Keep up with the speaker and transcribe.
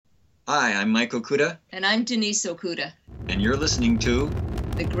Hi, I'm Mike Okuda. And I'm Denise Okuda. And you're listening to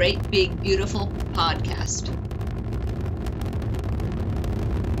The Great Big Beautiful Podcast.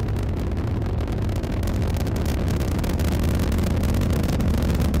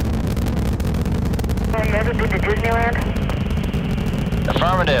 Have you ever been to Disneyland?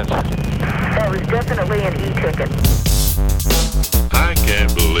 Affirmative. That was definitely an e-ticket. I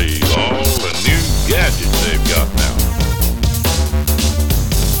can't believe all the new gadgets they've got now.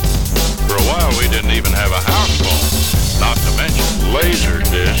 For a while, we didn't even have a house phone, not to mention laser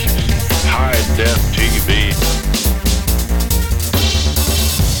discs, high-def TV.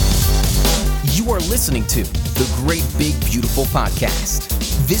 You are listening to The Great Big Beautiful Podcast.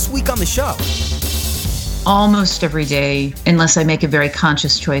 This week on the show. Almost every day, unless I make a very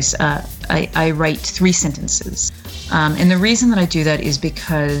conscious choice, I write 3 sentences. And the reason that I do that is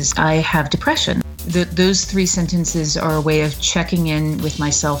because I have depression. Those 3 sentences are a way of checking in with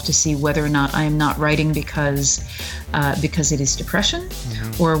myself to see whether or not I am not writing because it is depression,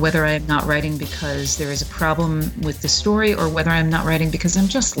 or whether I am not writing because there is a problem with the story, or whether I'm not writing because I'm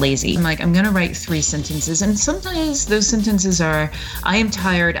just lazy. I'm going to write 3 sentences, and sometimes those sentences are, I am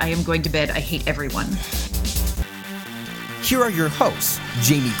tired, I am going to bed, I hate everyone. Here are your hosts,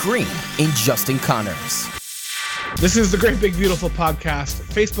 Jamie Green and Justin Connors. This is the Great Big Beautiful Podcast,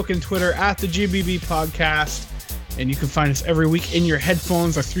 Facebook and Twitter at the GBB Podcast, and you can find us every week in your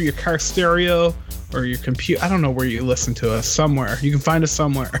headphones or through your car stereo or your computer. I don't know where you listen to us. Somewhere. You can find us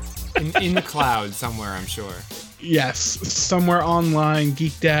somewhere. in the cloud somewhere, I'm sure. Yes, somewhere online,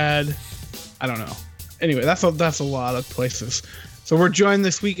 Geek Dad. I don't know. Anyway, that's a lot of places. So we're joined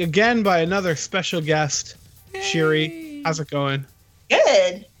this week again by another special guest, Shiri. How's it going?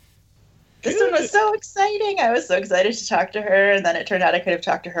 Good. This one was so exciting. I was so excited to talk to her, and then it turned out I could have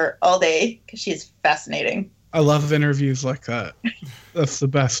talked to her all day because she's fascinating. I love interviews like that. That's the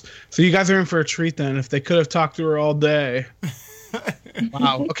best. So you guys are in for a treat then. If they could have talked to her all day.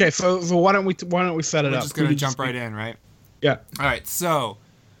 Wow. Okay, so why don't we set it up? We're just gonna jump right in, right? Yeah. All right. So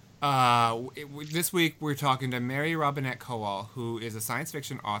this week we're talking to Mary Robinette Kowal, who is a science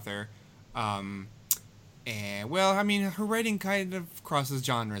fiction author. And well, I mean, her writing kind of crosses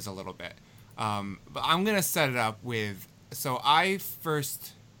genres a little bit. But I'm going to set it up with, so I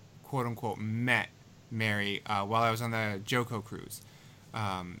first, quote unquote, met Mary while I was on the Joko cruise.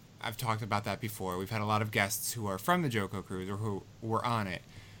 I've talked about that before. We've had a lot of guests who are from the Joko cruise or who were on it.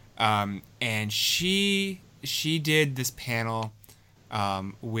 And she did this panel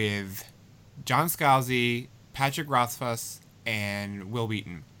with John Scalzi, Patrick Rothfuss, and Will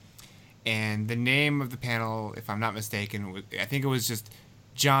Wheaton. And the name of the panel, if I'm not mistaken, I think it was just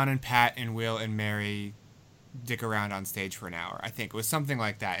John and Pat and Will and Mary dick around on stage for an hour. I think it was something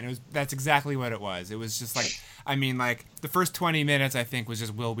like that. And that's exactly what it was. It was just like, I mean, like the first 20 minutes, I think, was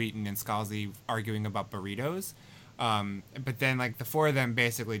just Will Wheaton and Scalzi arguing about burritos. But then like the 4 of them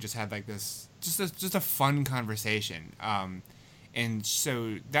basically just had like this, just a fun conversation. And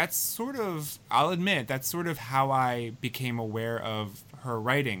so that's sort of, I'll admit, that's sort of how I became aware of her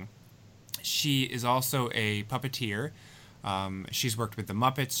writing. She is also a puppeteer. She's worked with the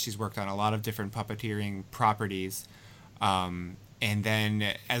Muppets. She's worked on a lot of different puppeteering properties. And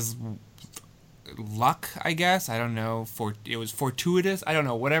then as luck, I guess, I don't know, it was fortuitous, I don't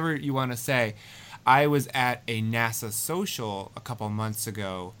know, whatever you want to say. I was at a NASA social a couple months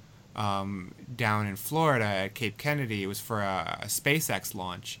ago down in Florida at Cape Kennedy. It was for a SpaceX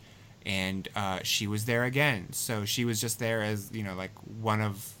launch. And she was there again. So she was just there as, like one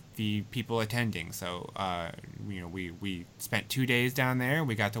of the people attending. So we spent 2 days down there.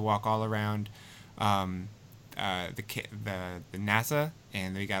 We got to walk all around the NASA,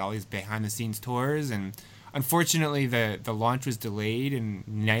 and we got all these behind the scenes tours. And unfortunately the launch was delayed, and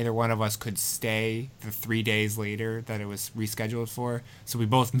neither one of us could stay the 3 days later that it was rescheduled for, so we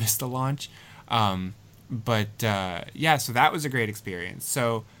both missed the launch. So that was a great experience.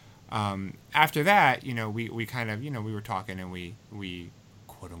 So after that, we kind of, we were talking, and we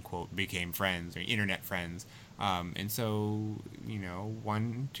quote unquote became friends, or internet friends. And so,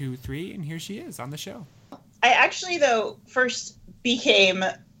 1, 2, 3, and here she is on the show. I actually, though, first became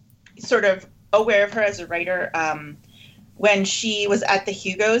sort of aware of her as a writer when she was at the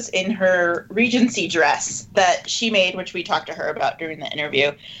Hugos in her Regency dress that she made, which we talked to her about during the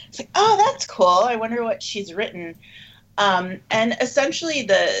interview. It's like, oh, that's cool. I wonder what she's written. And essentially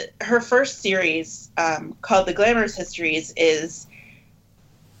her first series called the Glamourist Histories is,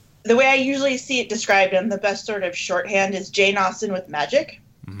 the way I usually see it described, and the best sort of shorthand, is Jane Austen with magic.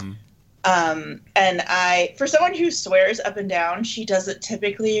 Mm-hmm. And for someone who swears up and down, she doesn't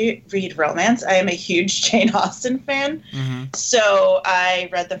typically read romance. I am a huge Jane Austen fan. Mm-hmm. So I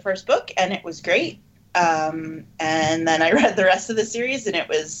read the first book and it was great. And then I read the rest of the series and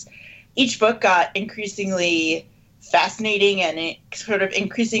each book got increasingly fascinating and it sort of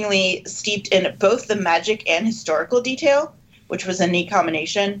increasingly steeped in both the magic and historical detail, which was a neat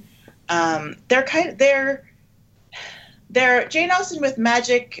combination. They're Jane Austen with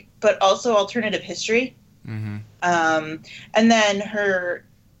magic, but also alternative history. Mm-hmm. And then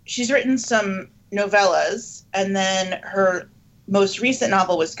she's written some novellas, and then her most recent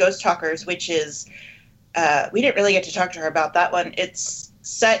novel was Ghost Talkers, which is, we didn't really get to talk to her about that one. It's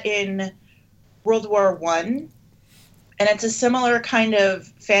set in World War I, and it's a similar kind of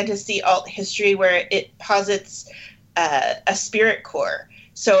fantasy alt history where it posits a spirit corps.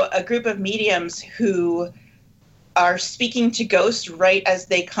 So a group of mediums who are speaking to ghosts right as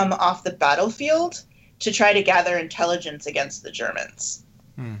they come off the battlefield to try to gather intelligence against the Germans,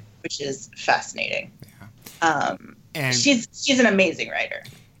 which is fascinating. Yeah. And she's an amazing writer.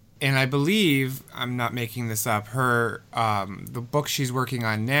 And I believe, I'm not making this up, her the book she's working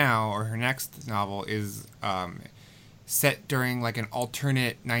on now, or her next novel, is set during like an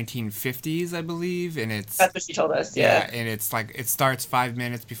alternate 1950s, I believe, and that's what she told us. Yeah, and it's like it starts 5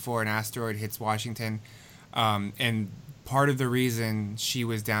 minutes before an asteroid hits Washington. And part of the reason she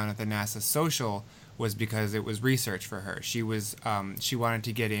was down at the NASA social was because it was research for her. She wanted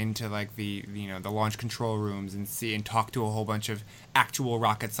to get into like the launch control rooms and see and talk to a whole bunch of actual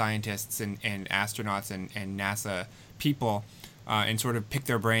rocket scientists and astronauts and NASA people, and sort of pick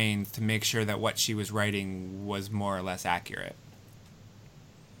their brains to make sure that what she was writing was more or less accurate.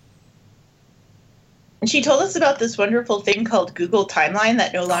 And she told us about this wonderful thing called Google Timeline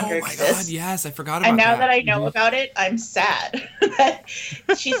that no longer exists. Oh my God, yes, I forgot about that. And now that I know about it, I'm sad.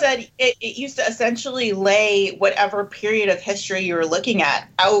 She said it used to essentially lay whatever period of history you were looking at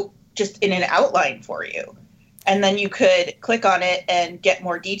out just in an outline for you. And then you could click on it and get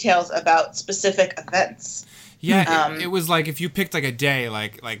more details about specific events. Yeah, it was like if you picked like a day,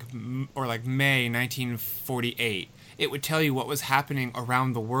 like May 1948, it would tell you what was happening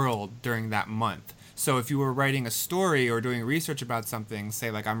around the world during that month. So if you were writing a story or doing research about something,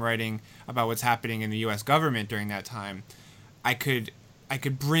 say like I'm writing about what's happening in the U.S. government during that time, I could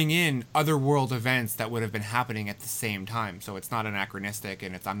bring in other world events that would have been happening at the same time. So it's not anachronistic,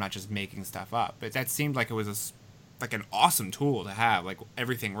 and I'm not just making stuff up. But that seemed like it was like an awesome tool to have, like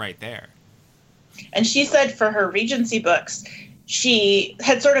everything right there. And she said for her Regency books, she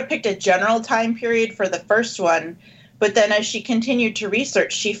had sort of picked a general time period for the first one, but then as she continued to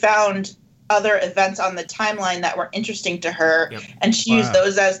research, she found other events on the timeline that were interesting to her, yep. And she used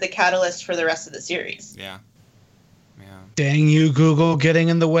those as the catalyst for the rest of the series. Yeah. Dang you, Google, getting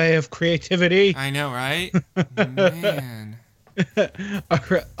in the way of creativity. I know, right? Man.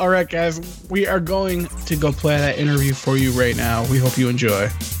 All right, guys, we are going to go play that interview for you right now. We hope you enjoy.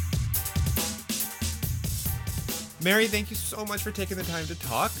 Mary, thank you so much for taking the time to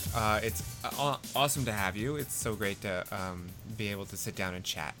talk. It's awesome to have you. It's so great to be able to sit down and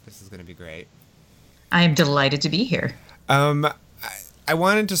chat. This is going to be great. I am delighted to be here. I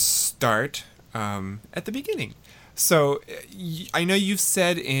wanted to start at the beginning. So I know you've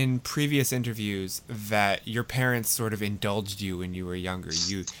said in previous interviews that your parents sort of indulged you when you were younger.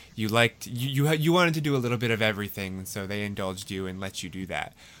 You wanted to do a little bit of everything, so they indulged you and let you do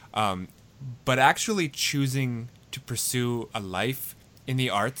that. But actually choosing to pursue a life in the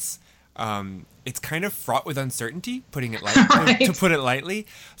arts, it's kind of fraught with uncertainty, putting it to put it lightly.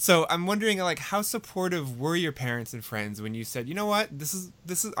 So I'm wondering, like, how supportive were your parents and friends when you said, you know what, this is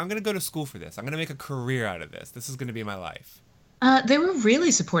I'm going to go to school for this. I'm going to make a career out of this. This is going to be my life. They were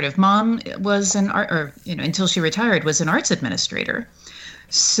really supportive. Mom was until she retired, was an arts administrator.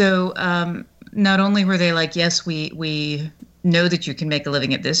 So not only were they like, yes, we know that you can make a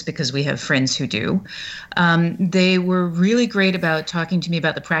living at this because we have friends who do. They were really great about talking to me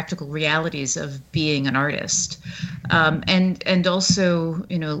about the practical realities of being an artist. And also,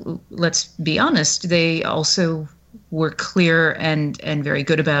 let's be honest, they also were clear and very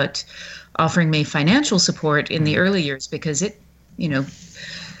good about offering me financial support in the early years because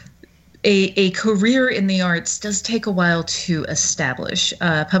a career in the arts does take a while to establish.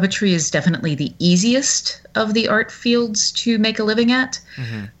 Puppetry is definitely the easiest of the art fields to make a living at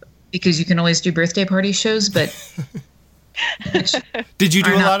because you can always do birthday party shows, but... Did you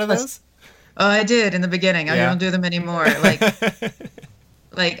do a lot of those? Oh, I did in the beginning. Yeah. I don't do them anymore.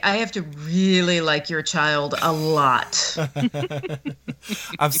 Like, I have to really like your child a lot.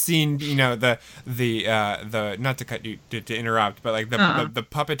 I've seen, the not to cut you to interrupt, but like the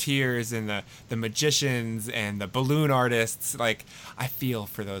puppeteers and the magicians and the balloon artists. Like, I feel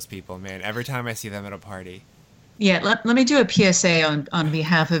for those people, man. Every time I see them at a party. Yeah, let me do a PSA on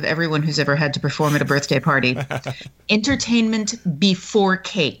behalf of everyone who's ever had to perform at a birthday party. Entertainment before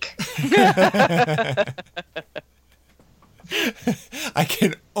cake. I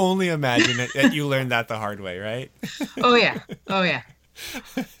can only imagine that you learned that the hard way, right? Oh yeah.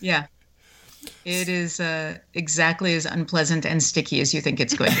 Yeah. It is exactly as unpleasant and sticky as you think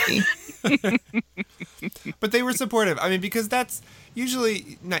it's going to be. But they were supportive. I mean, because that's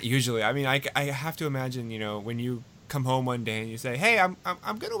not usually. I mean, I have to imagine, when you come home one day and you say, "Hey, I'm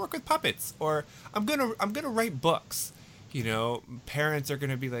going to work with puppets," or I'm going to write books. Parents are going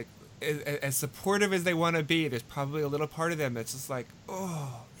to be like, as supportive as they want to be, there's probably a little part of them that's just like,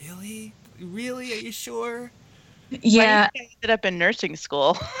 "Oh, really? Really? Are you sure?" Yeah. I ended up in nursing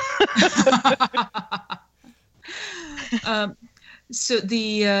school. So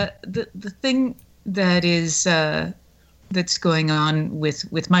the thing that is that's going on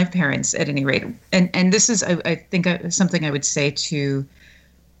with my parents, at any rate, and this is I think something I would say to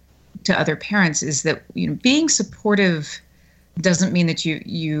other parents, is that being supportive doesn't mean that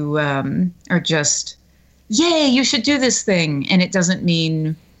you are just, yay, you should do this thing, and it doesn't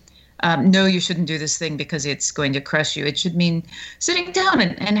mean no, you shouldn't do this thing because it's going to crush you. It should mean sitting down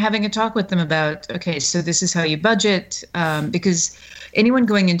and having a talk with them about, okay, so this is how you budget, because anyone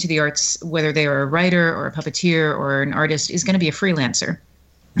going into the arts, whether they are a writer or a puppeteer or an artist, is going to be a freelancer.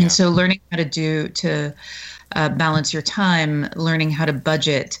 Yeah. And so learning how to balance your time, learning how to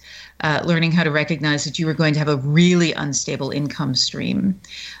budget, learning how to recognize that you are going to have a really unstable income stream.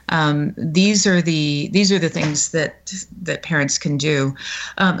 These are the things that parents can do.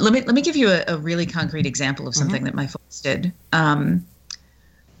 Let me give you a really concrete example of something that my folks did. And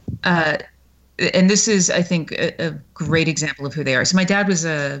this is, I think, a great example of who they are. So my dad was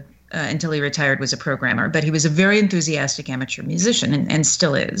until he retired, was a programmer, but he was a very enthusiastic amateur musician and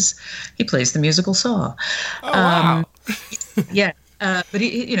still is. He plays the musical saw. Oh, wow. Yeah. But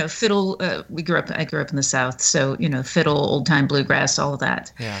he, fiddle. I grew up in the South, so fiddle, old time bluegrass, all of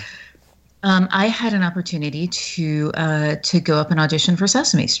that. Yeah. I had an opportunity to go up and audition for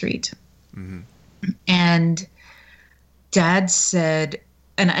Sesame Street, and Dad said,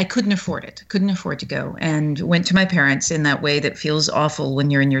 and I couldn't afford to go, and went to my parents in that way that feels awful when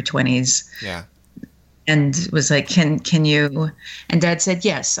you're in your 20s. Yeah. And was like, can you? And Dad said,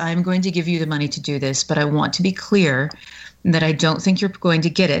 yes, I'm going to give you the money to do this, but I want to be clear that I don't think you're going to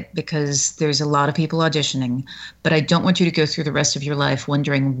get it because there's a lot of people auditioning, but I don't want you to go through the rest of your life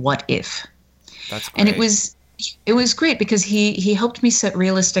wondering what if. That's great. And it was great because he helped me set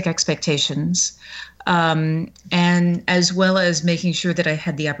realistic expectations, and as well as making sure that I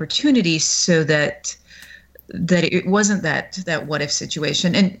had the opportunity so that it wasn't that what if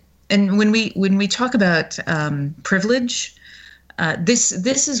situation. And when we talk about privilege,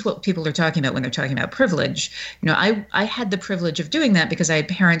 this is what people are talking about when they're talking about privilege. I had the privilege of doing that because I had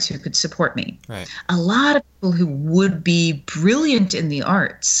parents who could support me. Right. A lot of people who would be brilliant in the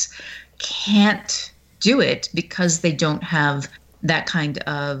arts can't do it because they don't have that kind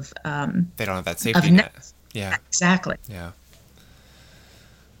of they don't have that safety net. Yeah. Exactly. Yeah.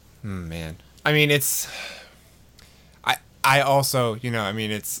 Man. I mean, it's I also, I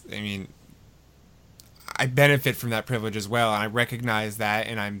benefit from that privilege as well, and I recognize that,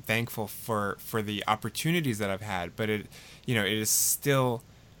 and I'm thankful for the opportunities that I've had. But it is still,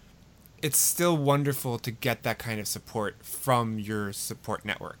 it's still wonderful to get that kind of support from your support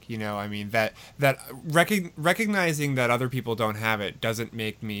network. That recognizing that other people don't have it doesn't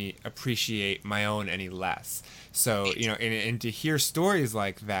make me appreciate my own any less. So and to hear stories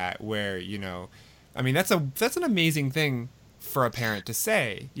like that where that's an amazing thing for a parent to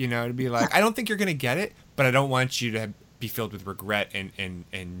say, to be like, I don't think you're going to get it, but I don't want you to be filled with regret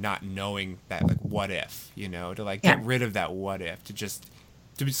and not knowing that, like, what if, to get rid of that what if,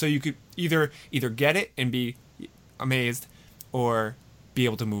 so you could either get it and be amazed or be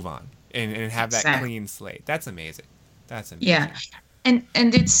able to move on and have that clean slate. That's amazing. Yeah. And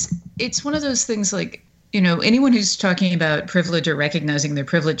it's one of those things, like, anyone who's talking about privilege or recognizing their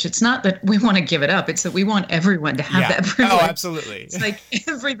privilege, it's not that we want to give it up. It's that we want everyone to have that privilege. Oh, absolutely. It's like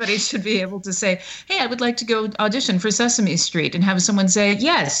everybody should be able to say, hey, I would like to go audition for Sesame Street, and have someone say,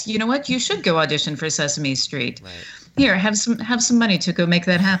 yes, you know what? You should go audition for Sesame Street. Right. Here, have some money to go make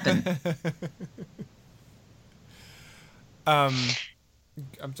that happen. I'm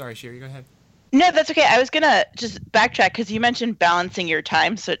sorry, Sherry, go ahead. No, that's okay. I was going to just backtrack because you mentioned balancing your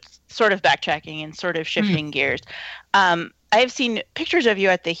time. So it's sort of backtracking and sort of shifting gears. I have seen pictures of you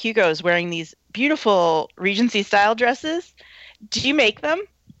at the Hugos wearing these beautiful Regency style dresses. Do you make them?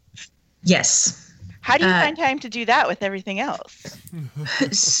 Yes. How do you find time to do that with everything else?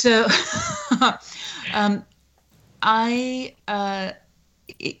 So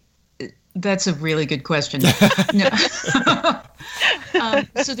that's a really good question. No.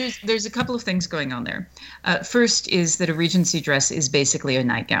 So there's a couple of things going on there. First is that a Regency dress is basically a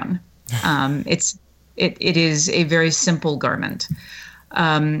nightgown. It is a very simple garment.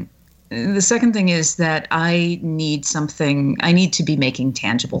 The second thing is that I need to be making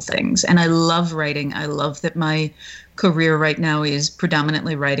tangible things. And I love writing. I love that my career right now is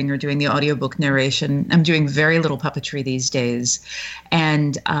predominantly writing or doing the audiobook narration. I'm doing very little puppetry these days.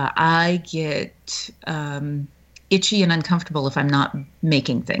 And I get itchy and uncomfortable if I'm not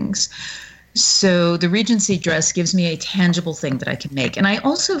making things. So the Regency dress gives me a tangible thing that I can make. And I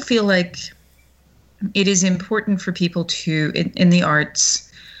also feel like it is important for people to, in the arts,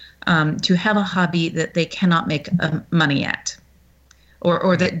 to have a hobby that they cannot make money at,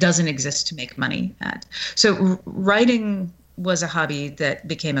 or that doesn't exist to make money at. So writing was a hobby that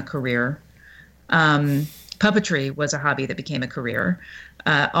became a career. Puppetry was a hobby that became a career.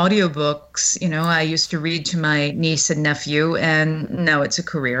 Audiobooks, I used to read to my niece and nephew, and now it's a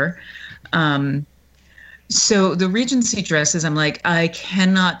career. So the Regency dresses, I'm like,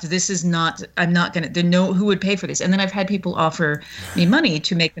 I'm not going to, who would pay for this? And then I've had people offer me money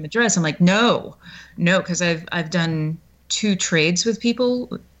to make them a dress. I'm like, no, because I've done 2 trades with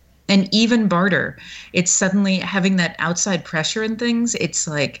people, and even barter. It's suddenly having that outside pressure and things. It's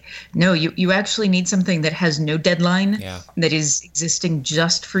like, no, you actually need something that has no deadline, that is existing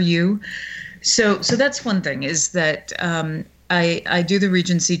just for you. So that's one thing, is that I do the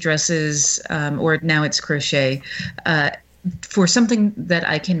Regency dresses, or now it's crochet, for something that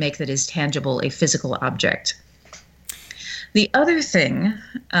I can make that is tangible, a physical object. The other thing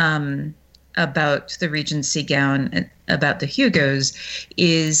about the Regency gown, about the Hugos,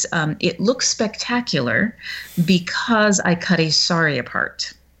 is it looks spectacular because I cut a sari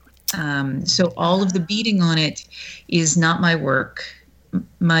apart. So all of the beading on it is not my work.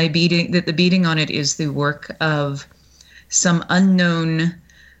 The beading on it is the work of some unknown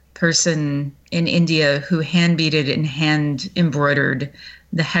person in India who hand beaded and hand embroidered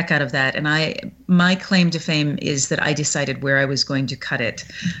the heck out of that. And my claim to fame is that I decided where I was going to cut it.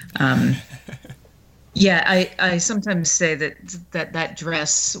 I sometimes say that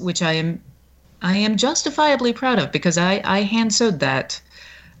dress, which I am justifiably proud of, because I hand sewed that.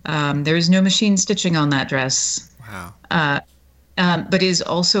 There is no machine stitching on that dress. Wow. But is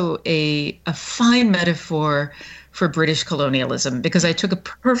also a fine metaphor for British colonialism, because I took a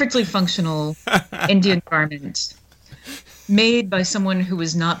perfectly functional Indian garment made by someone who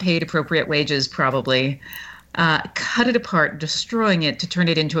was not paid appropriate wages, probably, cut it apart, destroying it to turn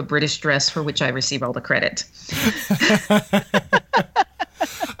it into a British dress for which I receive all the credit.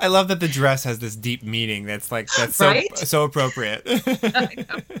 I love that the dress has this deep meaning that's right? so appropriate. I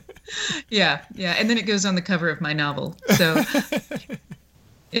know. Yeah. And then it goes on the cover of my novel. So,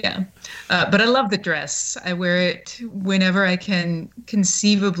 yeah. But I love the dress. I wear it whenever I can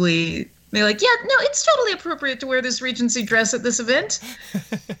conceivably be like, it's totally appropriate to wear this Regency dress at this event.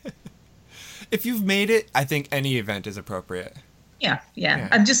 If you've made it, I think any event is appropriate. Yeah.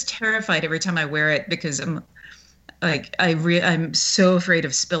 I'm just terrified every time I wear it, because I'm like, I'm so afraid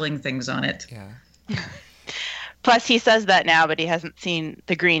of spilling things on it. Yeah. Plus, he says that now, but he hasn't seen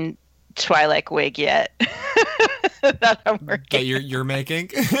the green Twilight wig yet. That I'm working. That you're making?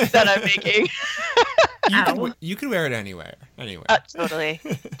 That I'm making. You can wear it anywhere. Totally.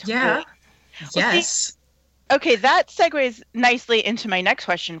 Yeah. Well, Yes. Okay, that segues nicely into my next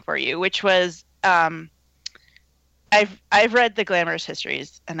question for you, which was, I've read the Glamourist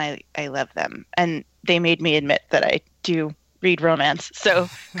Histories, and I love them, and they made me admit that I do read romance. So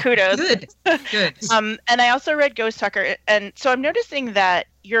kudos. Good. And I also read Ghost Tucker, and so I'm noticing that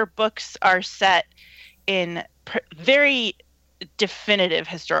your books are set in very definitive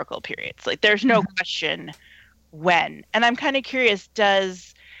historical periods. Like, there's no question when. And I'm kind of curious,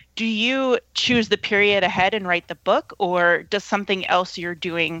 do you choose the period ahead and write the book, or does something else you're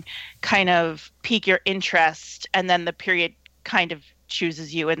doing kind of pique your interest, and then the period kind of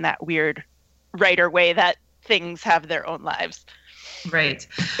chooses you in that weird writer way that things have their own lives? Right.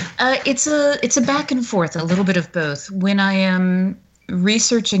 It's a back and forth, a little bit of both. When I am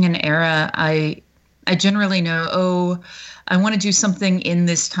researching an era, I generally know, I want to do something in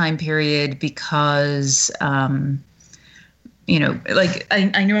this time period because like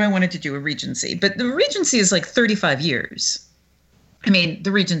I knew I wanted to do a Regency, but the Regency is like 35 years. I mean,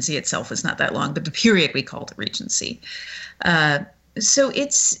 the Regency itself is not that long, but the period we call the Regency. So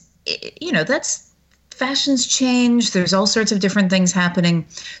it's, that's fashions change. There's all sorts of different things happening.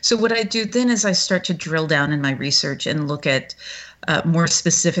 So what I do then is I start to drill down in my research and look at more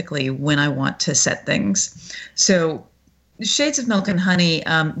specifically when I want to set things. So Shades of Milk and Honey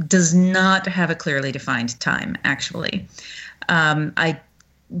does not have a clearly defined time, actually.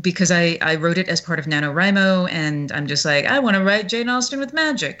 Because I wrote it as part of NaNoWriMo, and I'm just like, I want to write Jane Austen with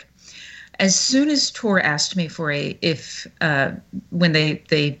magic. As soon as Tor asked me when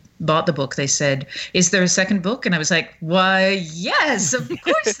they bought the book, they said, is there a second book? And I was like, why, yes, of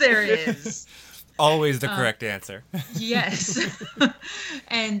course there is. Always the correct answer. Yes.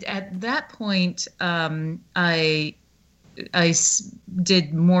 And at that point, I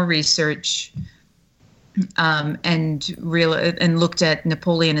did more research and looked at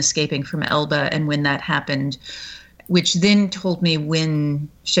Napoleon escaping from Elba and when that happened, which then told me when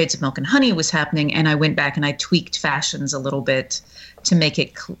Shades of Milk and Honey was happening, and I went back and I tweaked fashions a little bit to make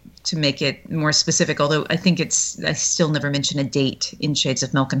it more specific. Although I still never mention a date in Shades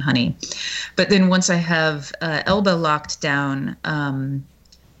of Milk and Honey. But then once I have Elba locked down,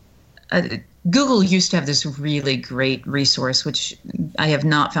 Google used to have this really great resource, which I have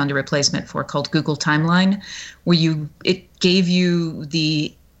not found a replacement for, called Google Timeline, where it gave you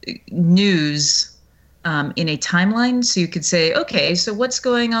the news in a timeline. So you could say, okay, so what's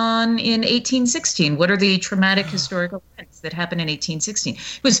going on in 1816? What are the traumatic historical events that happened in 1816?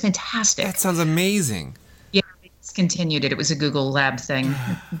 It was fantastic. That sounds amazing. Yeah, they discontinued it. It was a Google Lab thing.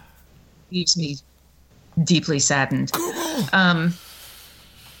 It leaves me deeply saddened. Google.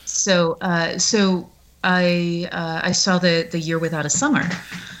 So I saw the Year Without a Summer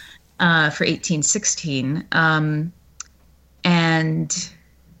for 1816, and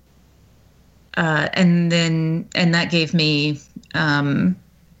that gave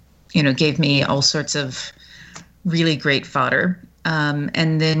me all sorts of really great fodder.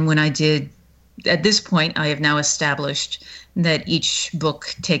 And then when I did, at this point, I have now established that each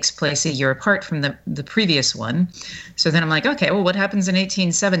book takes place a year apart from the previous one. So then I'm like, okay, well, what happens in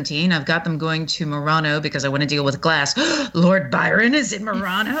 1817? I've got them going to Murano because I want to deal with glass. Lord Byron is in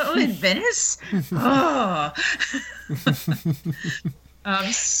Murano in Venice? Oh.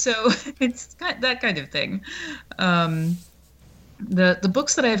 So it's that kind of thing. The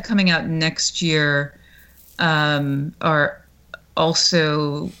books that I have coming out next year are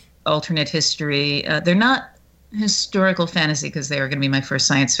also alternate history. They're not historical fantasy because they are going to be my first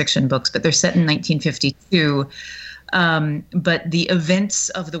science fiction books, but they're set in 1952. But the events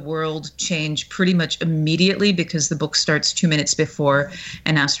of the world change pretty much immediately because the book starts 2 minutes before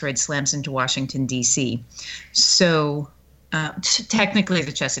an asteroid slams into Washington, D.C. So technically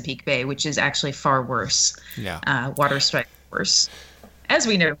the Chesapeake Bay, which is actually far worse. Yeah. Water strike worse, as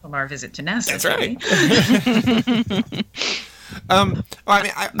we know from our visit to NASA. That's right.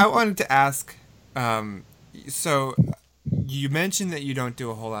 I wanted to ask, so you mentioned that you don't do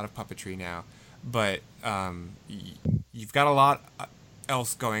a whole lot of puppetry now, but you've got a lot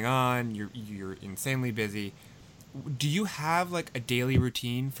else going on. You're insanely busy. Do you have like a daily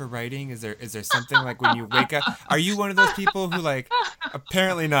routine for writing? Is there something like when you wake up? Are you one of those people who like?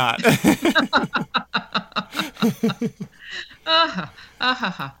 Apparently not.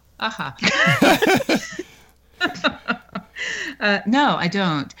 No, I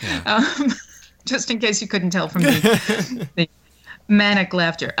don't. Yeah. Just in case you couldn't tell from the manic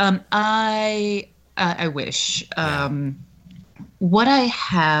laughter. I wish. What I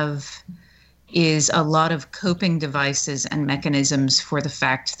have is a lot of coping devices and mechanisms for the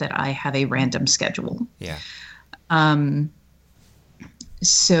fact that I have a random schedule. Yeah.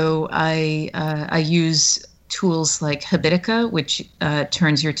 So I use tools like Habitica, which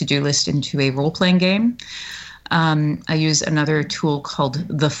turns your to-do list into a role-playing game. I use another tool called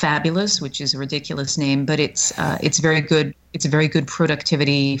The Fabulous, which is a ridiculous name, but it's very good. It's a very good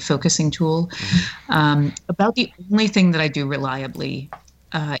productivity focusing tool. Mm-hmm. About the only thing that I do reliably,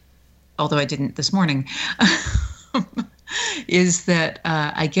 although I didn't this morning, is that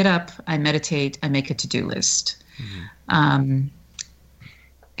I get up, I meditate, I make a to-do list. Mm-hmm.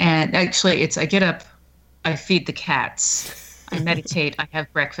 And actually, I get up, I feed the cats, I meditate, I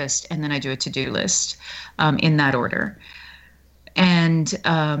have breakfast, and then I do a to-do list in that order. And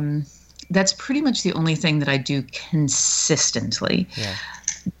that's pretty much the only thing that I do consistently. Yeah.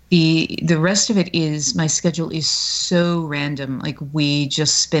 The rest of it is, my schedule is so random. Like, we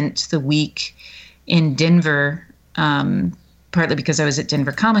just spent the week in Denver, partly because I was at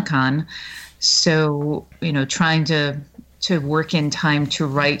Denver Comic Con. So, trying to to work in time to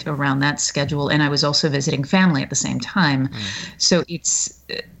write around that schedule, and I was also visiting family at the same time. So it's,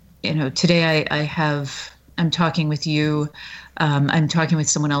 today I'm talking with you. I'm talking with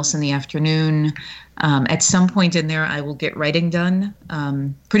someone else in the afternoon. At some point in there, I will get writing done.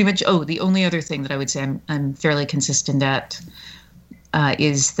 Pretty much. Oh, the only other thing that I would say I'm fairly consistent at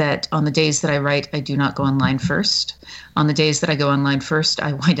is that on the days that I write, I do not go online first. On the days that I go online first,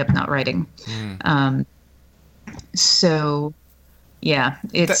 I wind up not writing. So, yeah,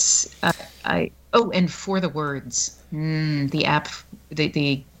 it's and For the Words, the app,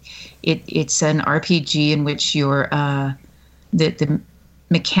 it's an RPG in which you're the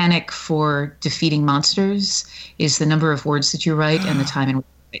mechanic for defeating monsters is the number of words that you write and the time in which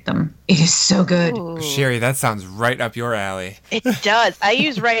you write them. It is so good. Ooh. Sherry, that sounds right up your alley. It does. I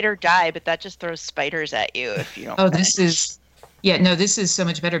use Write or Die, but that just throws spiders at you if you don't. Oh, this is so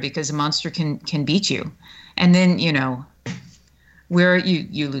much better because a monster can beat you, and then where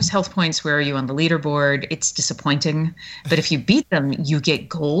you lose health points. Where are you on the leaderboard? It's disappointing, but if you beat them, you get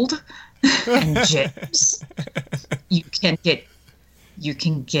gold and gems. You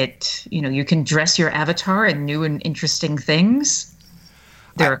can dress your avatar in new and interesting things.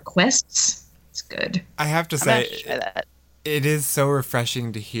 There are quests. It's good. I have to say, it is so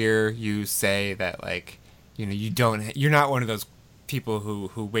refreshing to hear you say that, like, you're not one of those people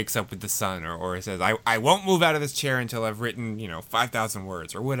who wakes up with the sun or says, I won't move out of this chair until I've written, 5,000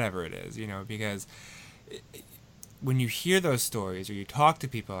 words or whatever it is, because when you hear those stories or you talk to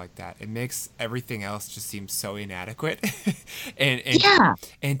people like that, it makes everything else just seem so inadequate.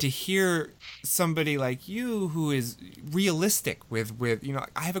 and to hear somebody like you who is realistic with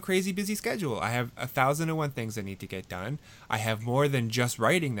I have a crazy busy schedule. I have 1,001 things that need to get done. I have more than just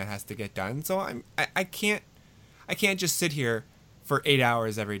writing that has to get done. So I can't just sit here for 8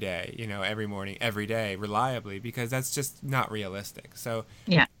 hours every day, every morning, every day, reliably, because that's just not realistic. So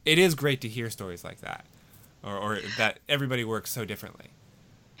yeah, it is great to hear stories like that. Or that everybody works so differently.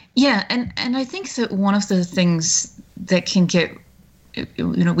 Yeah, and I think that one of the things that can get,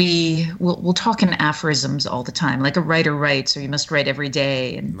 we'll talk in aphorisms all the time, like a writer writes, or you must write every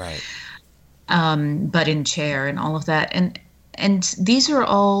day, and right. But in chair and all of that, and these are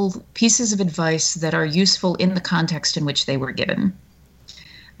all pieces of advice that are useful in the context in which they were given,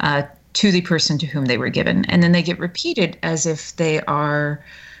 to the person to whom they were given, and then they get repeated as if they are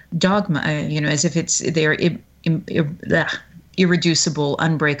dogma, as if they're irreducible,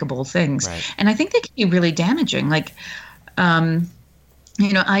 unbreakable things. Right. And I think they can be really damaging. Like, and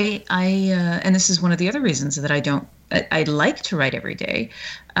this is one of the other reasons that I like to write every day.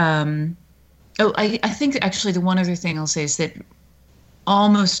 I think actually the one other thing I'll say is that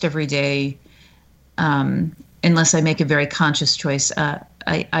almost every day, unless I make a very conscious choice,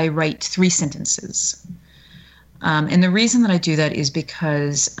 I write 3 sentences. And the reason that I do that is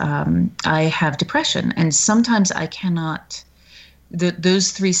because I have depression, and sometimes I cannot.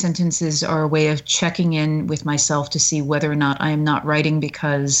 Those 3 sentences are a way of checking in with myself to see whether or not I am not writing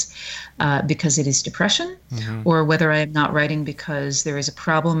because it is depression, or whether I am not writing because there is a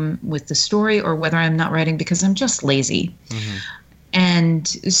problem with the story, or whether I'm not writing because I'm just lazy. And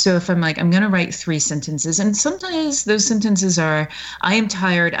so if I'm like, I'm going to write 3 sentences, and sometimes those sentences are, I am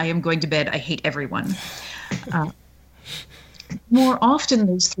tired, I am going to bed, I hate everyone. More often,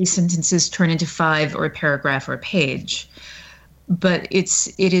 those 3 sentences turn into 5 or a paragraph or a page. But it's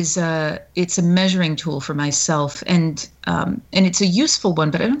a measuring tool for myself, and it's a useful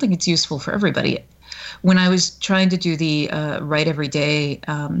one. But I don't think it's useful for everybody. When I was trying to do the write every day,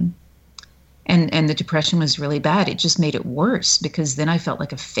 and the depression was really bad, it just made it worse because then I felt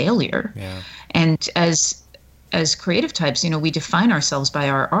like a failure. Yeah. And as creative types, we define ourselves by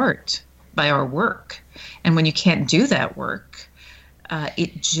our art, by our work. And when you can't do that work,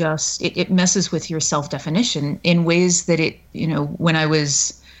 it messes with your self-definition in ways that when I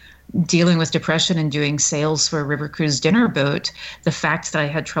was dealing with depression and doing sales for a river cruise dinner boat, the fact that I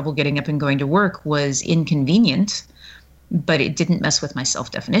had trouble getting up and going to work was inconvenient, but it didn't mess with my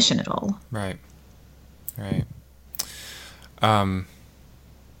self-definition at all. Right.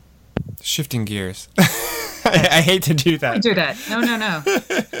 Shifting gears. I hate to do that. Don't do that. No.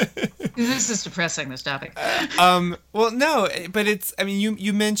 This is depressing, this topic. Well, no, but it's,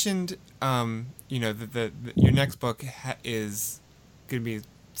 you mentioned, your next book is going to be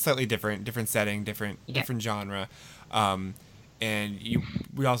slightly different setting, different genre. And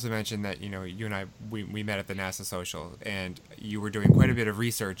we also mentioned that, you and I, we met at the NASA Social, and you were doing quite a bit of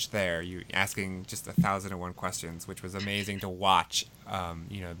research there. You asking just 1,001 questions, which was amazing to watch,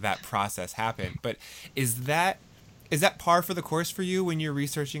 that process happen. But is that par for the course for you when you're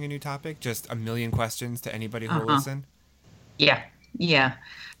researching a new topic? Just 1,000,000 questions to anybody who will listen? Yeah.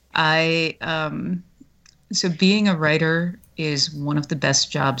 So being a writer is one of the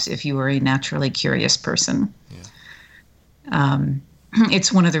best jobs if you are a naturally curious person. Yeah.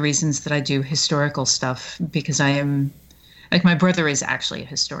 It's one of the reasons that I do historical stuff, because I am, like, my brother is actually a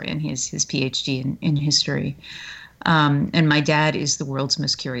historian. He has his PhD in history. And my dad is the world's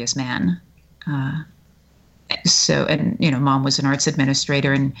most curious man. Mom was an arts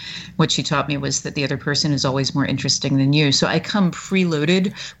administrator, and what she taught me was that the other person is always more interesting than you. So I come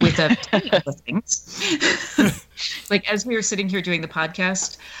preloaded with a ton of things. Like, as we were sitting here doing the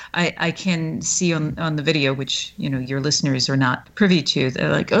podcast, I can see on the video, which, your listeners are not privy to,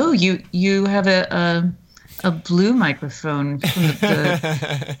 they're like, oh, you have a blue microphone from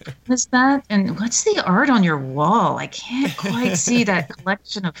what's that? And what's the art on your wall? I can't quite see that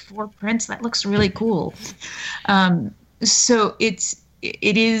collection of 4 prints. That looks really cool. So it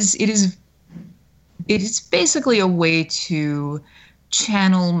is basically a way to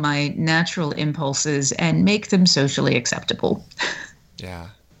channel my natural impulses and make them socially acceptable. Yeah.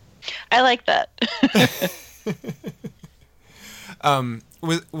 I like that.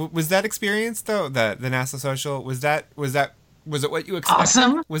 Was that experience though, the NASA social, was it what you expected?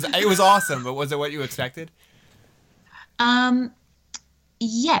 Awesome. It was awesome, but was it what you expected?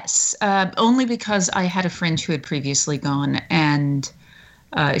 Yes, only because I had a friend who had previously gone, and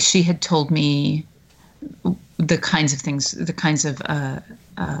she had told me the kinds of things, the kinds of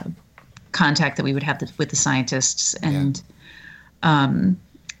contact that we would have with the scientists, and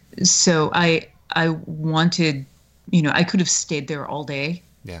so I wanted, I could have stayed there all day,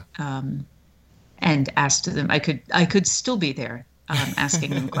 and asked them. I could still be there,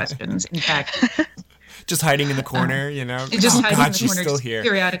 asking them questions. In fact. Just hiding in the corner, Just hiding in the corner, still here.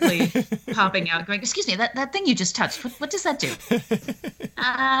 Periodically popping out, going, "Excuse me, that thing you just touched. What does that do?"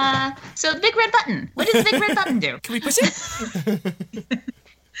 So the big red button. What does the big red button do? Can we push it?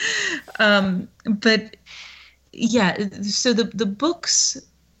 But yeah, so the books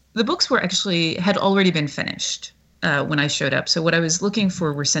had already been finished when I showed up. So what I was looking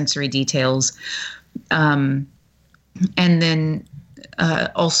for were sensory details, and then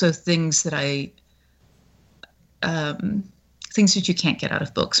also things that things that you can't get out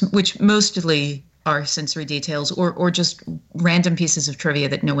of books, which mostly are sensory details or just random pieces of trivia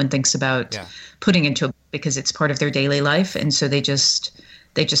that no one thinks about putting into a book because it's part of their daily life, and so they just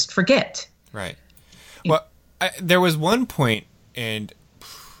forget. Right. Well, there was one point, and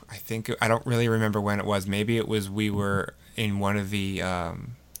I don't really remember when it was. Maybe it was we were in one of the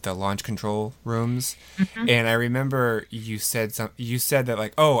launch control rooms, and I remember you said that,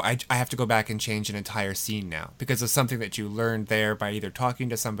 like, oh, I have to go back and change an entire scene now because of something that you learned there by either talking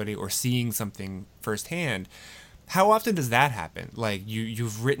to somebody or seeing something firsthand. How often does that happen? Like,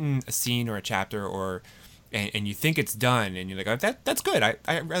 you've written a scene or a chapter and you think it's done, and you're like, oh, that's good. I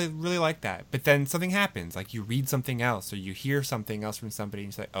really like that. But then something happens, like you read something else or you hear something else from somebody,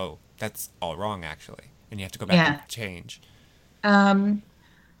 and you're like, oh, that's all wrong actually, and you have to go back and change.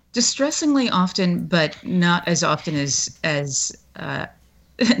 Distressingly often, but not as often as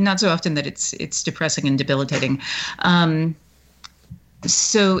not so often that it's depressing and debilitating.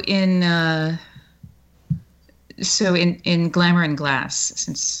 So in Glamour and Glass,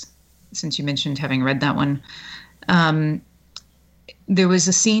 since you mentioned having read that one, there was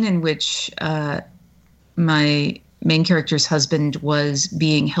a scene in which my main character's husband was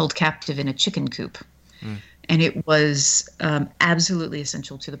being held captive in a chicken coop. And it was absolutely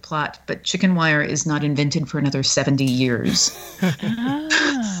essential to the plot. But chicken wire is not invented for another 70 years.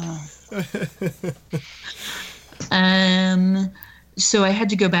 So I had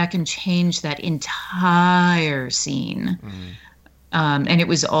to go back and change that entire scene. And it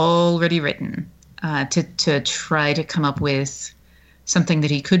was already written to try to come up with something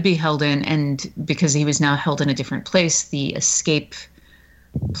that he could be held in. And because he was now held in a different place, the escape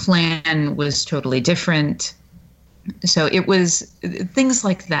plan was totally different. So it was, things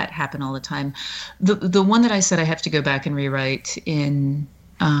like that happen all the time. The one that I said I have to go back and rewrite in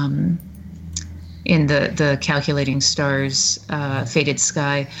the Calculating Stars, Faded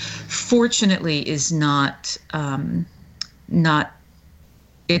Sky, fortunately is not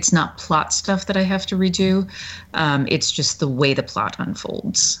it's not plot stuff that I have to redo. It's just the way the plot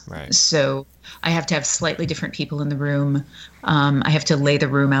unfolds. Right. So I have to have slightly different people in the room. I have to lay the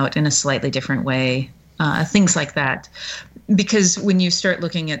room out in a slightly different way. Things like that. Because when you start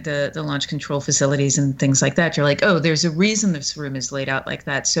looking at the launch control facilities and things like that, you're like, oh, there's a reason this room is laid out like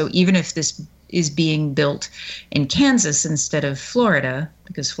that. So even if this is being built in Kansas instead of Florida,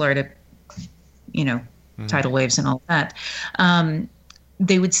 because Florida, tidal waves and all that,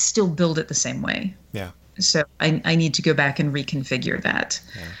 they would still build it the same way. Yeah. So I need to go back and reconfigure that.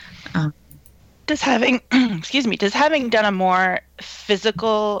 Yeah. Does having done a more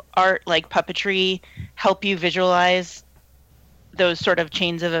physical art like puppetry help you visualize those sort of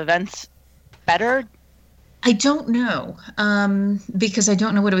chains of events better? I don't know, because I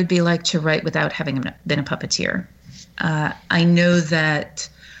don't know what it would be like to write without having been a puppeteer. I know that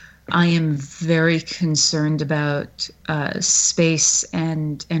I am very concerned about space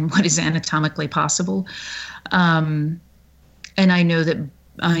and what is anatomically possible. And I know that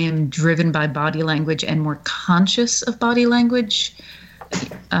I am driven by body language and more conscious of body language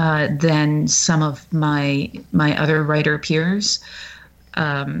than some of my other writer peers.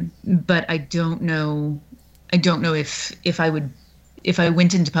 But I don't know if I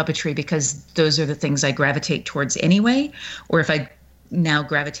went into puppetry because those are the things I gravitate towards anyway, or if I now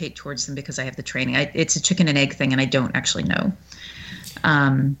gravitate towards them because I have the training. It's a chicken and egg thing, and I don't actually know.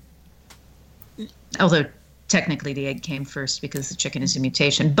 Although technically the egg came first because the chicken is a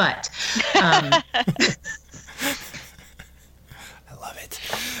mutation, but I love it.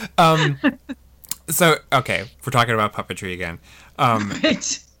 So, okay, we're talking about puppetry again.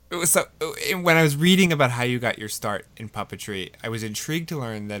 Right. So when I was reading about how you got your start in puppetry, I was intrigued to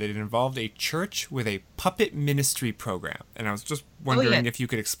learn that it involved a church with a puppet ministry program. And I was just wondering if you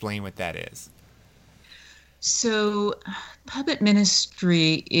could explain what that is. So puppet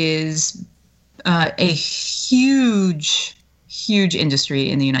ministry is a huge industry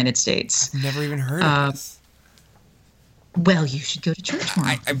in the United States. I've never even heard of this. Well, you should go to church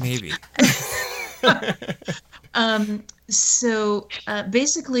more. Maybe. So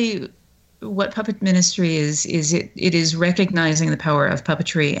basically what puppet ministry is it is recognizing the power of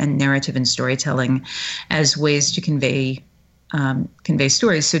puppetry and narrative and storytelling as ways to convey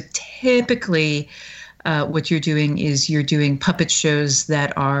stories. So typically what you're doing is you're doing puppet shows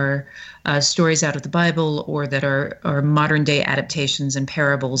that are stories out of the Bible or that are modern day adaptations and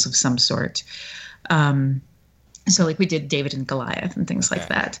parables of some sort. So like we did David and Goliath and things like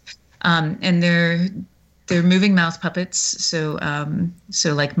that. And they're moving mouth puppets, so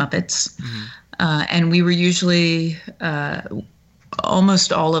like Muppets. Mm-hmm. And we were usually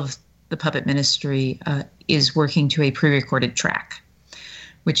almost all of the puppet ministry is working to a pre-recorded track,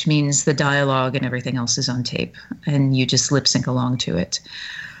 which means the dialogue and everything else is on tape, and you just lip sync along to it.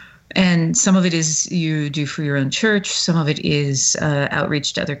 And some of it is you do for your own church, some of it is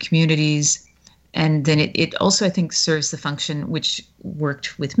outreach to other communities. And then it also, I think, serves the function, which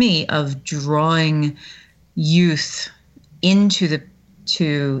worked with me, of drawing youth into the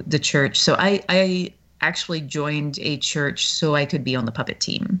church. So I actually joined a church so I could be on the puppet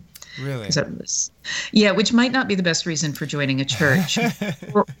team. Really? Which might not be the best reason for joining a church,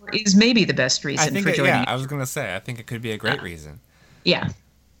 or is maybe the best reason for joining. Yeah, I was going to say, I think it could be a great reason. Yeah.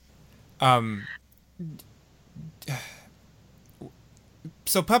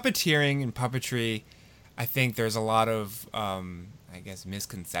 So puppeteering and puppetry, I think there's a lot of,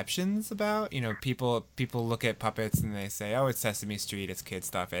 misconceptions about. People look at puppets and they say, oh, it's Sesame Street, it's kid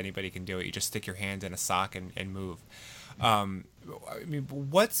stuff, anybody can do it. You just stick your hand in a sock and move.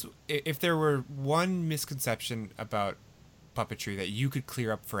 If there were one misconception about puppetry that you could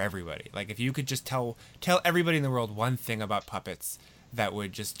clear up for everybody, like if you could just tell everybody in the world one thing about puppets that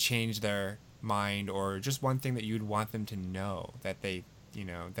would just change their mind, or just one thing that you'd want them to know that they,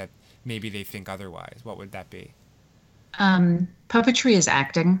 that maybe they think otherwise, what would that be? Puppetry is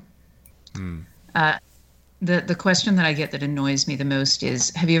acting. The question that I get that annoys me the most is,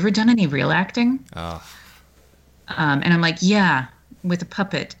 have you ever done any real acting? Oh. And I'm like, yeah, with a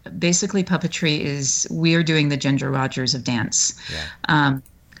puppet. Basically, puppetry is we're doing the Ginger Rogers of dance. Yeah.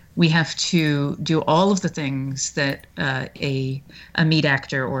 We have to do all of the things that a meat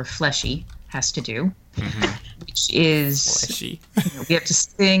actor or fleshy has to do, which is fleshy. We have to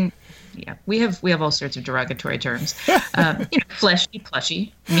sing. Yeah, we have all sorts of derogatory terms. Fleshy,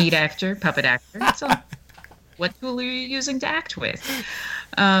 plushy, meat actor, puppet actor. That's all. What tool are you using to act with?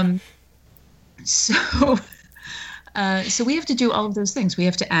 So we have to do all of those things. We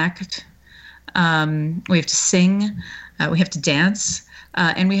have to act. We have to sing. We have to dance.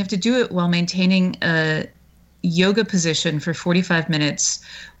 And we have to do it while maintaining a yoga position for 45 minutes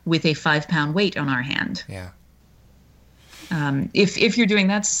with a 5-pound weight on our hand. Yeah. If you're doing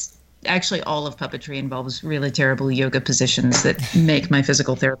that's actually all of puppetry involves really terrible yoga positions that make my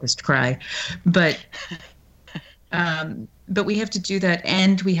physical therapist cry. But we have to do that,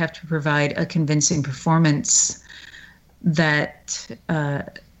 and we have to provide a convincing performance that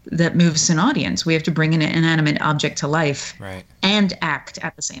moves an audience. We have to bring an inanimate object to life, right, and act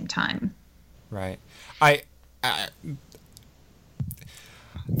at the same time. Right.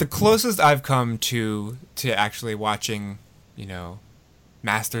 the closest I've come to actually watching,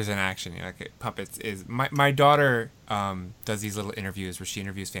 masters in action, like puppets, is my daughter does these little interviews where she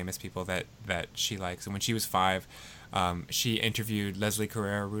interviews famous people that she likes. And when she was 5, she interviewed Leslie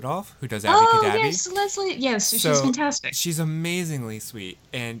Carrera Rudolph, who does Abby Cadabby. Oh, yes, Leslie. Yes, she's fantastic. She's amazingly sweet.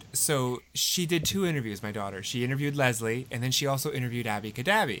 And so she did 2 interviews, my daughter. She interviewed Leslie, and then she also interviewed Abby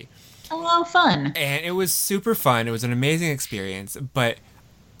Cadabby. Oh, fun. And it was super fun. It was an amazing experience. But,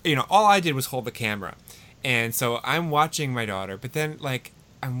 all I did was hold the camera. And so I'm watching my daughter, but then,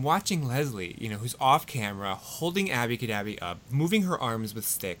 I'm watching Leslie, who's off camera, holding Abby Cadabby up, moving her arms with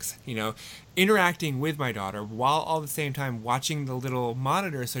sticks, interacting with my daughter, while all at the same time watching the little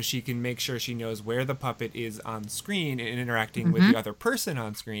monitor so she can make sure she knows where the puppet is on screen and interacting with the other person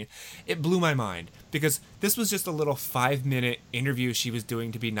on screen. It blew my mind, because this was just a little 5-minute interview she was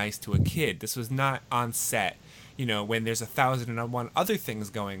doing to be nice to a kid. This was not on set, when there's 1,001 other things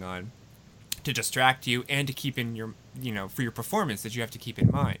going on to distract you and to keep in your, for your performance that you have to keep in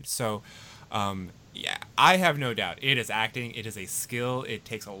mind. So, yeah, I have no doubt it is acting. It is a skill. It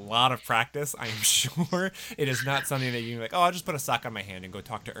takes a lot of practice, I am sure. It is not something that you're like, oh, I'll just put a sock on my hand and go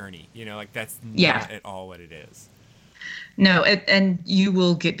talk to Ernie. That's not at all what it is. No, and you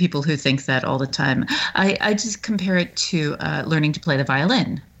will get people who think that all the time. I just compare it to learning to play the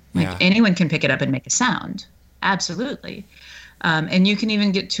violin. Anyone can pick it up and make a sound. Absolutely. And you can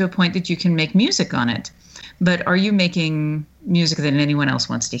even get to a point that you can make music on it. But are you making music that anyone else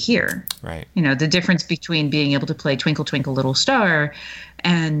wants to hear? Right. The difference between being able to play Twinkle, Twinkle, Little Star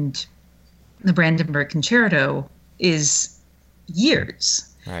and the Brandenburg Concerto is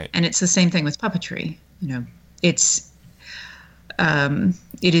years. Right. And it's the same thing with puppetry. It's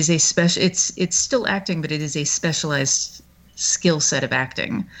it is a special. It's still acting, but it is a specialized skill set of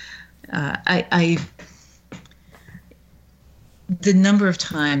acting. The number of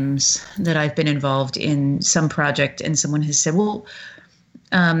times that I've been involved in some project and someone has said, well,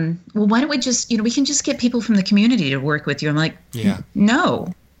 why don't we just, we can just get people from the community to work with you. I'm like,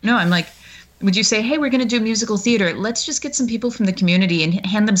 no, I'm like, would you say, hey, we're going to do musical theater. Let's just get some people from the community and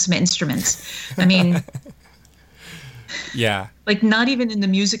hand them some instruments. I mean, yeah, not even in The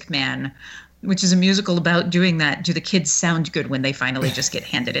Music Man, which is a musical about doing that, do the kids sound good when they finally just get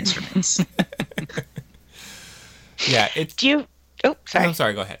handed instruments. Yeah. Oh, sorry. No,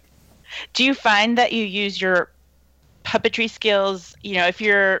 sorry, go ahead. Do you find that you use your puppetry skills, if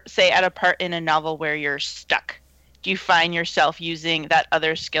you're, say, at a part in a novel where you're stuck, do you find yourself using that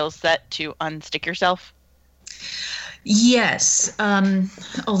other skill set to unstick yourself? Yes,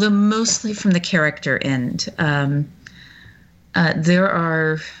 although mostly from the character end. There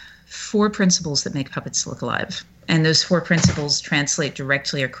are 4 principles that make puppets look alive, and those 4 principles translate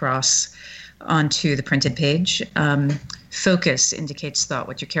directly across onto the printed page. Focus indicates thought.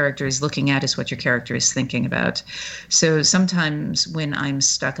 What your character is looking at is what your character is thinking about. So sometimes when I'm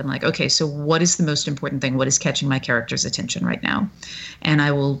stuck, I'm like, okay, so what is the most important thing? What is catching my character's attention right now? And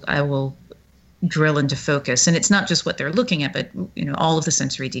I will drill into focus. And it's not just what they're looking at, but all of the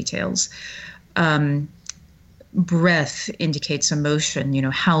sensory details. Breath indicates emotion.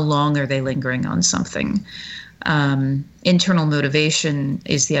 How long are they lingering on something? Internal motivation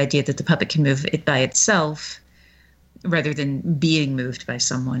is the idea that the puppet can move it by itself rather than being moved by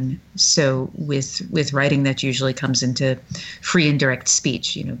someone. So with writing, that usually comes into free and direct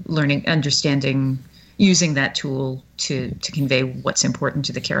speech, learning, understanding, using that tool to convey what's important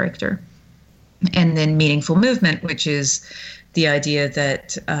to the character. And then meaningful movement, which is the idea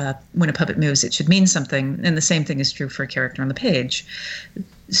that when a puppet moves, it should mean something. And the same thing is true for a character on the page.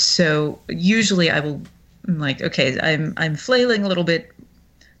 So usually I'm like, okay, I'm flailing a little bit.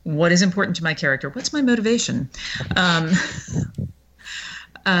 What is important to my character? What's my motivation? What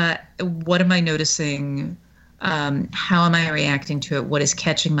am I noticing? How am I reacting to it? What is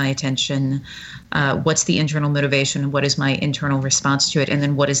catching my attention? What's the internal motivation? What is my internal response to it? And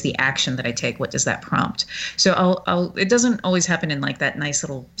then what is the action that I take? What does that prompt? So it doesn't always happen in that nice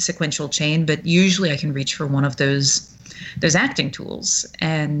little sequential chain, but usually I can reach for one of those acting tools.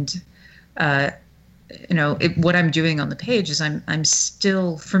 And what I'm doing on the page is I'm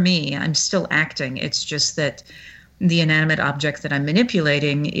still acting. It's just that the inanimate object that I'm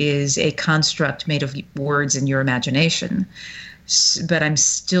manipulating is a construct made of words in your imagination. But I'm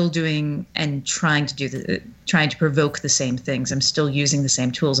still doing and trying to provoke the same things. I'm still using the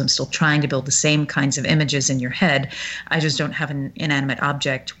same tools. I'm still trying to build the same kinds of images in your head. I just don't have an inanimate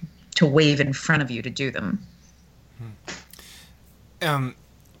object to wave in front of you to do them.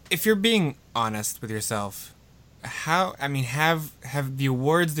 If you're being honest with yourself, have the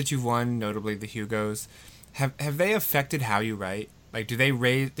awards that you've won, notably the Hugos, have they affected how you write? Like,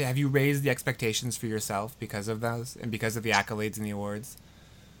 have you raised the expectations for yourself because of those and because of the accolades and the awards?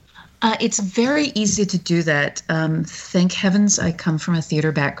 It's very easy to do that. Thank heavens I come from a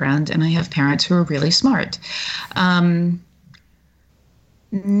theater background and I have parents who are really smart.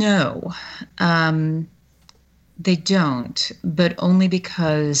 No, they don't, but only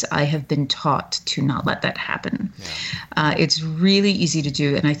because I have been taught to not let that happen. Yeah. It's really easy to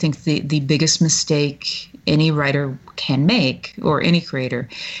do, and I think the biggest mistake any writer can make, or any creator,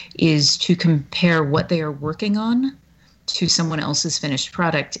 is to compare what they are working on to someone else's finished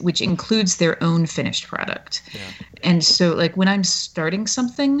product, which includes their own finished product. Yeah. And so, like, when I'm starting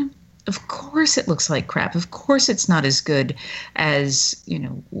something, of course it looks like crap. Of course it's not as good as,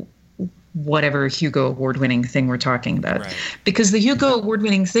 whatever Hugo Award-winning thing we're talking about. Right. Because the Hugo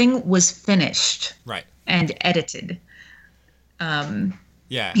Award-winning thing was finished. Right. And edited.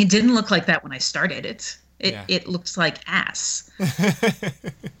 Yeah. It didn't look like that when I started it. It looked like ass.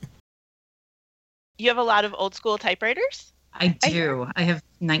 You have a lot of old school typewriters? I do. I have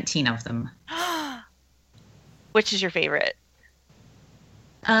 19 of them. Which is your favorite?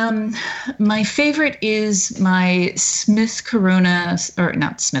 My favorite is my Smith Corona, or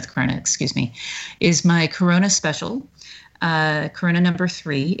not Smith Corona, excuse me, is my Corona Special, Corona number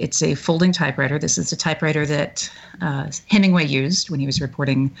 3. It's a folding typewriter. This is a typewriter that Hemingway used when he was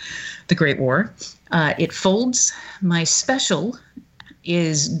reporting the Great War. It folds. My Special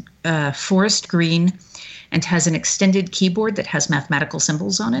is forest green and has an extended keyboard that has mathematical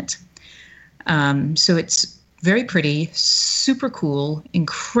symbols on it. So it's very pretty, super cool,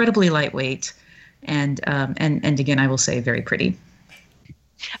 incredibly lightweight, and again, I will say very pretty.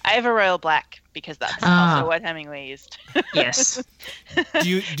 I have a royal black because that's also what Hemingway used. Yes. Do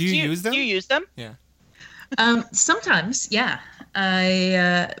you use them? Do you use them? Yeah. Sometimes, yeah.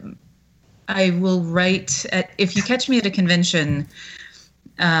 I will write if you catch me at a convention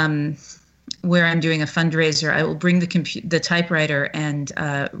where I'm doing a fundraiser, I will bring the typewriter and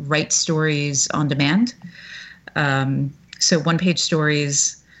write stories on demand. So one-page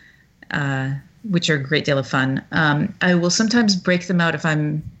stories, which are a great deal of fun. I will sometimes break them out if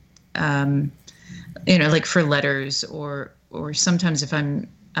I'm, like for letters, or sometimes if I'm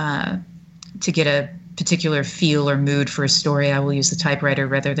to get a particular feel or mood for a story, I will use the typewriter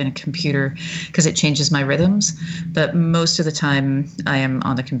rather than a computer because it changes my rhythms. But most of the time, I am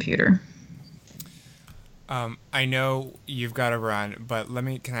on the computer. I know you've got to run, but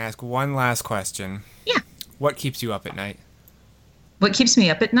can I ask one last question? Yeah. What keeps you up at night? What keeps me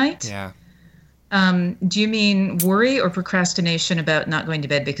up at night? Yeah. Do you mean worry or procrastination about not going to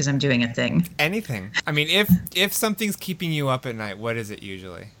bed because I'm doing a thing? Anything. I mean, if something's keeping you up at night, what is it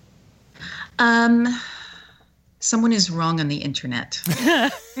usually? Someone is wrong on the internet.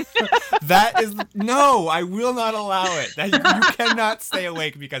 That is no. I will not allow it. You cannot stay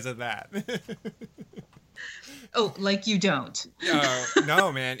awake because of that. Oh, like you don't.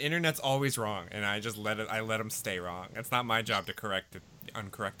 No, man. Internet's always wrong, and I just let them stay wrong. It's not my job to correct it,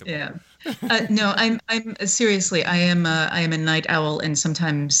 uncorrectable. Yeah. No, I'm seriously. I am a night owl, and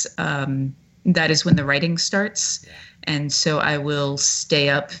sometimes that is when the writing starts, and so I will stay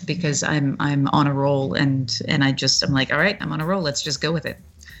up because I'm on a roll, and I'm like, all right, I'm on a roll. Let's just go with it.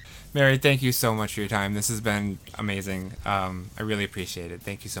 Mary, thank you so much for your time. This has been amazing. I really appreciate it.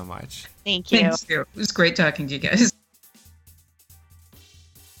 Thank you so much. Thank you. Thanks. It was great talking to you guys.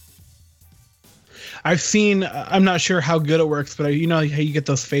 I've seen, I'm not sure how good it works, but you know how you get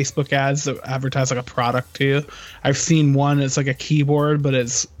those Facebook ads that advertise like a product to you? I've seen one, it's like a keyboard, but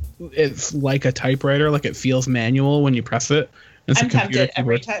it's like a typewriter, like it feels manual when you press it. I'm tempted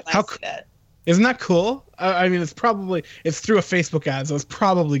every time I see that. Isn't that cool? I mean, it's through a Facebook ad, so it's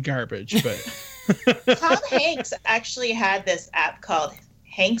probably garbage, but... Tom Hanks actually had this app called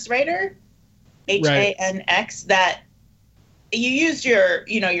Hanks Writer, Hanx, that you used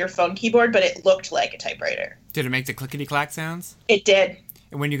your phone keyboard, but it looked like a typewriter. Did it make the clickety-clack sounds? It did.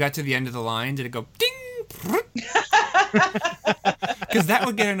 And when you got to the end of the line, did it go ding? Because that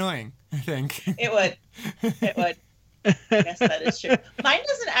would get annoying, I think. It would. Yes, that is true. Mine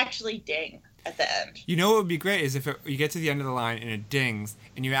doesn't actually ding at the end. You know what would be great is if you get to the end of the line and it dings,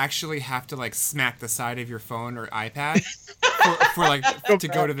 and you actually have to like smack the side of your phone or iPad to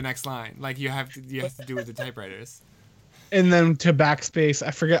go to the next line. Like you have to do with the typewriters. And then to backspace,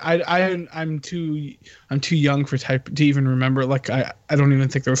 I forget. I'm too young to even remember. Like I don't even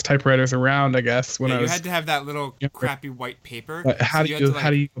think there was typewriters around. I guess when I was. You had to have that little crappy white paper. How do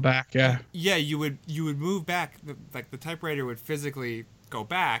you go back? Yeah. Yeah, you would move back. The typewriter would physically go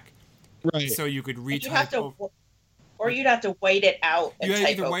back. Right. So you could retype. Or you'd have to wait it out. You had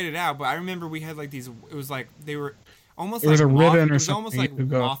to either wait it out, but I remember we had like these. It was like they were. almost It was like a ribbon or it was something almost you like could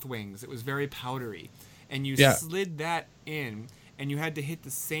go- moth wings. It was very powdery, and you slid that in, and you had to hit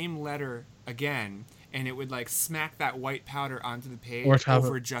the same letter again, and it would like smack that white powder onto the page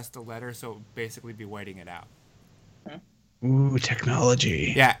over just the letter, so it would basically be whiting it out. Ooh,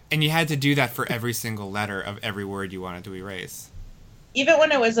 technology. Yeah, and you had to do that for every single letter of every word you wanted to erase. Even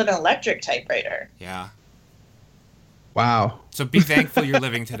when it was an electric typewriter. Yeah. Wow. So be thankful you're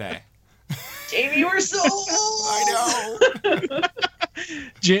living today. Jamie, you were so old. I know.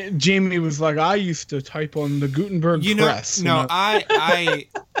 Jamie was like, I used to type on the Gutenberg press. No, I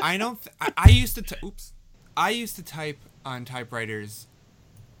used to type on typewriters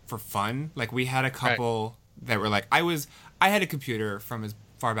for fun. Like we had a couple that were like, I had a computer from as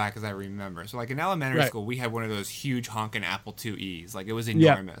far back as I remember. So like in elementary school, we had one of those huge honking Apple IIe's. Like it was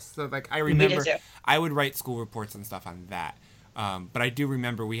enormous. So like I remember I would write school reports and stuff on that. But I do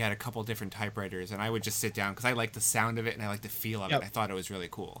remember we had a couple different typewriters, and I would just sit down because I liked the sound of it and I liked the feel of it. I thought it was really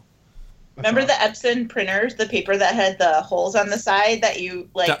cool. Remember the Epson printers, the paper that had the holes on the side that you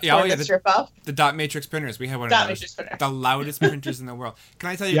tore the strip off? The dot matrix printers. We had one of those. The loudest printers in the world. Can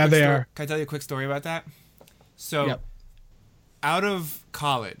I tell you? Can I tell you a quick story about that? So, out of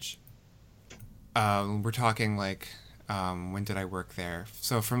college, we're talking like, when did I work there?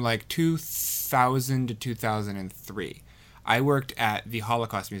 So from like 2000 to 2003. I worked at the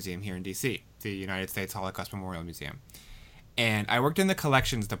Holocaust Museum here in D.C., the United States Holocaust Memorial Museum. And I worked in the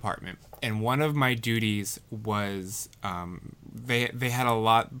collections department. And one of my duties was they had a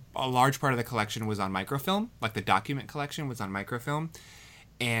large part of the collection was on microfilm, like the document collection was on microfilm.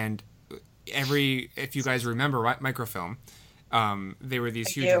 And if you guys remember microfilm, they were these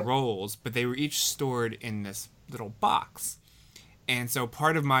huge rolls, but they were each stored in this little box. And so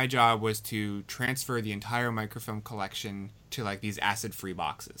part of my job was to transfer the entire microfilm collection to like these acid-free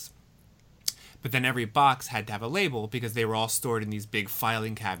boxes. But then every box had to have a label because they were all stored in these big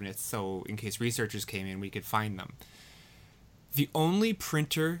filing cabinets, so in case researchers came in, we could find them. The only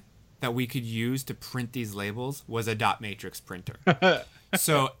printer that we could use to print these labels was a dot matrix printer.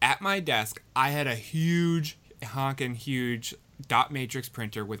 So at my desk, I had a huge dot matrix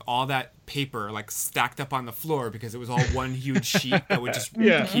printer with all that paper like stacked up on the floor because it was all one huge sheet that would just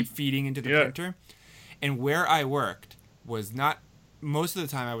keep feeding into the printer. And where I worked was not, most of the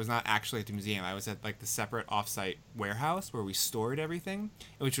time I was not actually at the museum. I was at like the separate offsite warehouse where we stored everything,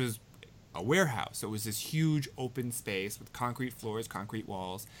 which was a warehouse. So it was this huge open space with concrete floors, concrete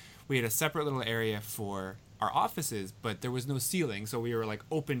walls. We had a separate little area for our offices, but there was no ceiling, so we were like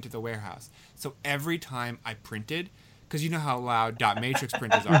open to the warehouse. So every time I printed, because you know how loud dot matrix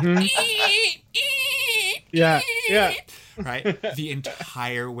printers are. Right? The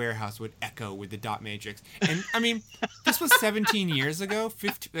entire warehouse would echo with the dot matrix. And I mean, this was 17 years ago,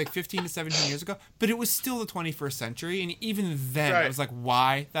 15 to 17 years ago, but it was still the 21st century. And even then, I was like,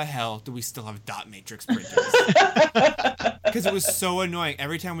 why the hell do we still have dot matrix printers? Because it was so annoying.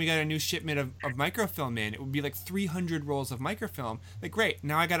 Every time we got a new shipment of microfilm in, it would be like 300 rolls of microfilm. Like, great,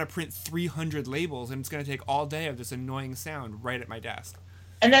 now I got to print 300 labels, and it's going to take all day of this annoying sound right at my desk.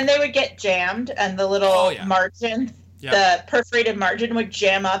 And then they would get jammed, and the little margin, the perforated margin would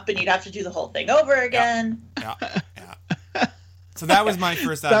jam up, and you'd have to do the whole thing over again. Yeah. So that was my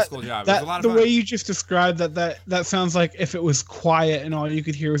first out-of-school job. It was a lot of fun. The way you just described that sounds like if it was quiet and all you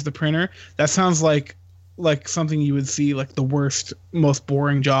could hear was the printer, that sounds like something you would see, like the worst, most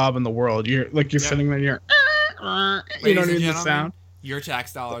boring job in the world. You're sitting there, you don't hear the sound. Your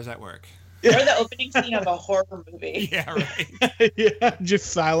tax dollars at work. Or the opening scene of a horror movie. Yeah, right.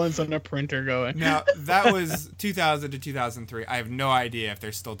 Just silence on a printer going. Now, that was 2000 to 2003. I have no idea if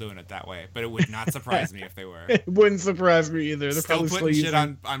they're still doing it that way, but it would not surprise me if they were. It wouldn't surprise me either. They're still putting shit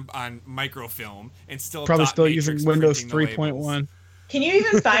on microfilm and still probably still using Windows 3.1. Can you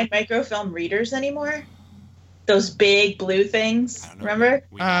even find microfilm readers anymore? Those big blue things, remember?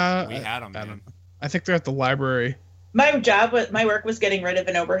 We had them, man. I think they're at the library. My work was getting rid of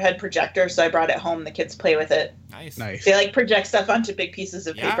an overhead projector, so I brought it home. The kids play with it. Nice. They like project stuff onto big pieces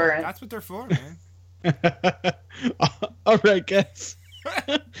of paper. And that's what they're for, man. All right, guys.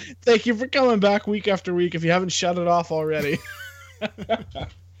 Thank you for coming back week after week. If you haven't shut it off already.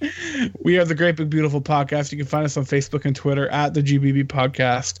 We are the Great Big Beautiful Podcast. You can find us on Facebook and Twitter at the GBB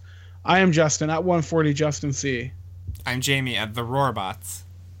Podcast. I am Justin at 140 Justin C. I'm Jamie at the Roarbots.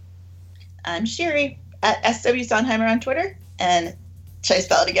 I'm Sherry at SW Sondheimer on Twitter. And should I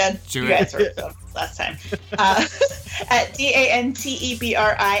spell it again? You guys were so last time. At DANTEBRIN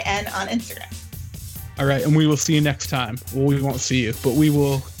on Instagram. All right, and we will see you next time. Well, we won't see you, but we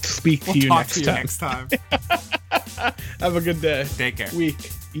will speak to you next time. Have a good day. Take care.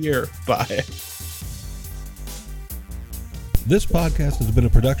 Week, year. Bye. This podcast has been a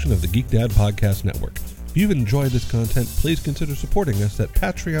production of the Geek Dad Podcast Network. If you've enjoyed this content, please consider supporting us at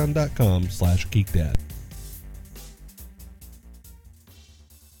patreon.com/geekdad.